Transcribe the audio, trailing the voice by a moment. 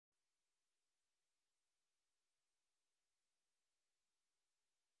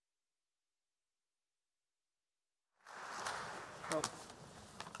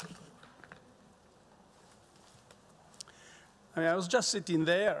I was just sitting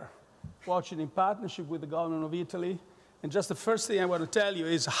there, watching in partnership with the government of Italy, and just the first thing I want to tell you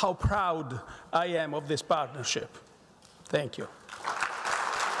is how proud I am of this partnership. Thank you.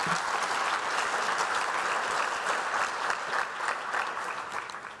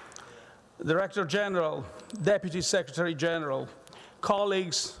 Director General, Deputy Secretary General,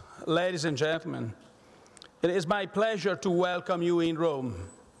 colleagues, ladies and gentlemen, it is my pleasure to welcome you in Rome.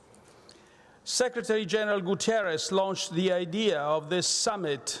 Secretary General Guterres launched the idea of this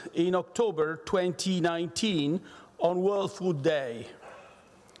summit in October 2019 on World Food Day.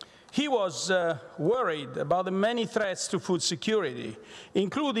 He was worried about the many threats to food security,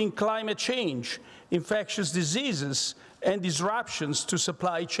 including climate change, infectious diseases, and disruptions to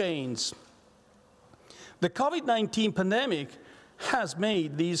supply chains. The COVID-19 pandemic has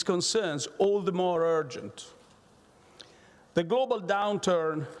made these concerns all the more urgent. The global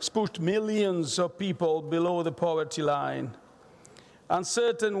downturn has pushed millions of people below the poverty line.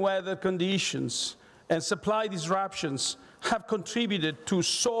 Uncertain weather conditions and supply disruptions have contributed to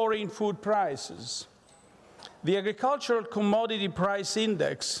soaring food prices. The agricultural commodity price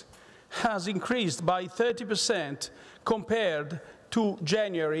index has increased by 30% compared to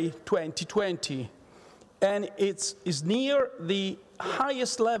January 2020, and it is near the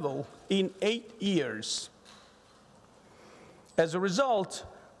highest level in 8 years. As a result,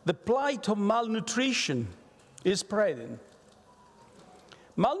 the plight of malnutrition is spreading.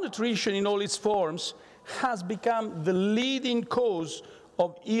 Malnutrition in all its forms has become the leading cause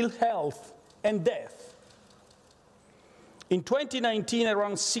of ill health and death. In 2019,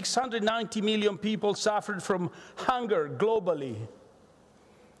 around 690 million people suffered from hunger globally.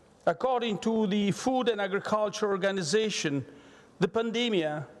 According to the Food and Agriculture Organization, the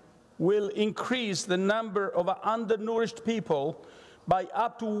pandemic will increase the number of undernourished people by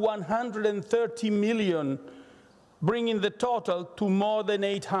up to 130 million, bringing the total to more than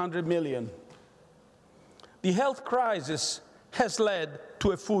 800 million. The health crisis has led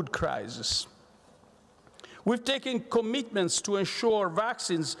to a food crisis. We've taken commitments to ensure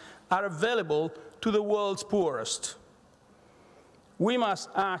vaccines are available to the world's poorest. We must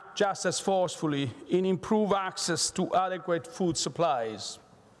act just as forcefully in improving access to adequate food supplies.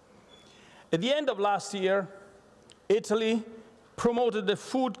 At the end of last year, Italy promoted the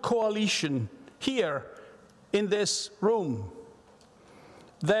Food Coalition here in this room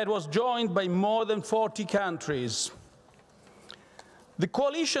that was joined by more than 40 countries. The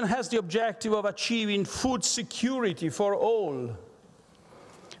coalition has the objective of achieving food security for all,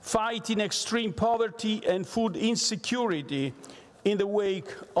 fighting extreme poverty and food insecurity in the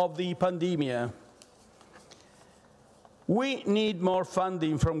wake of the pandemic. We need more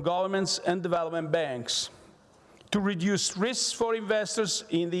funding from governments and development banks to reduce risks for investors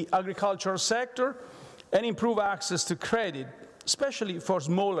in the agricultural sector and improve access to credit, especially for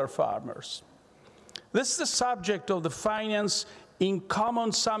smaller farmers. This is the subject of the Finance in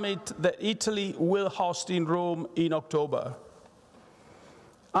Common Summit that Italy will host in Rome in October.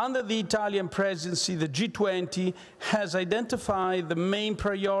 Under the Italian presidency, the G20 has identified the main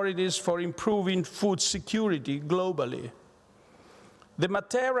priorities for improving food security globally. The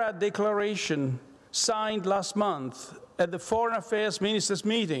Matera Declaration, signed last month at the Foreign Affairs Ministers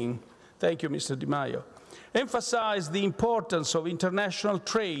meeting, thank you, Mr. Di Maio, emphasized the importance of international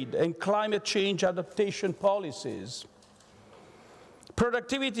trade and climate change adaptation policies.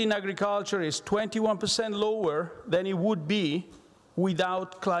 Productivity in agriculture is 21% lower than it would be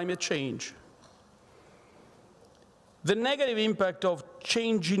without climate change. The negative impact of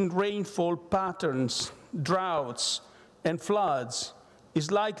changing rainfall patterns, droughts, and floods is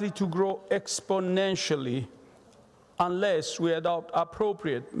likely to grow exponentially unless we adopt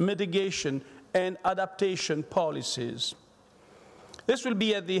appropriate mitigation and adaptation policies. This will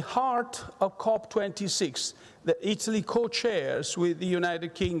be at the heart of COP26 that Italy co-chairs with the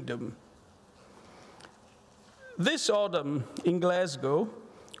United Kingdom. This autumn in Glasgow,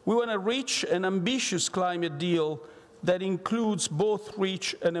 we want to reach an ambitious climate deal that includes both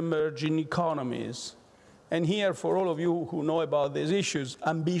rich and emerging economies. And here, for all of you who know about these issues,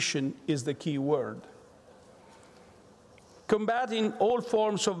 ambition is the key word. Combating all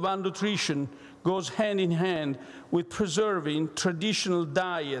forms of malnutrition goes hand in hand with preserving traditional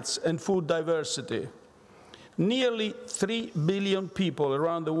diets and food diversity. Nearly 3 billion people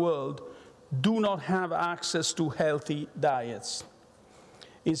around the world do not have access to healthy diets.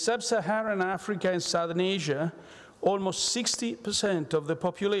 In sub-Saharan Africa and Southern Asia, almost 60% of the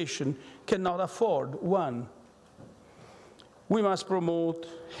population cannot afford one. We must promote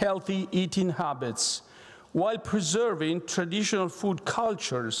healthy eating habits while preserving traditional food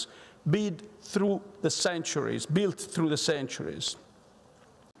cultures built through the centuries.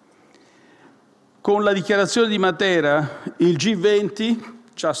 Con la dichiarazione di Matera, il G20,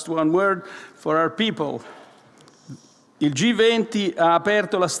 just one word for our people, il G20 ha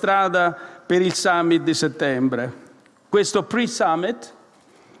aperto la strada per il summit di settembre. Questo pre-summit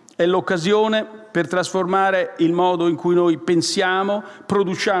è l'occasione per trasformare il modo in cui noi pensiamo,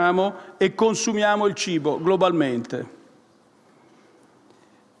 produciamo e consumiamo il cibo globalmente.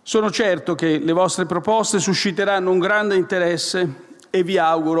 Sono certo che le vostre proposte susciteranno un grande interesse e vi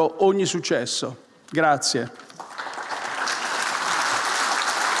auguro ogni successo. Grazie.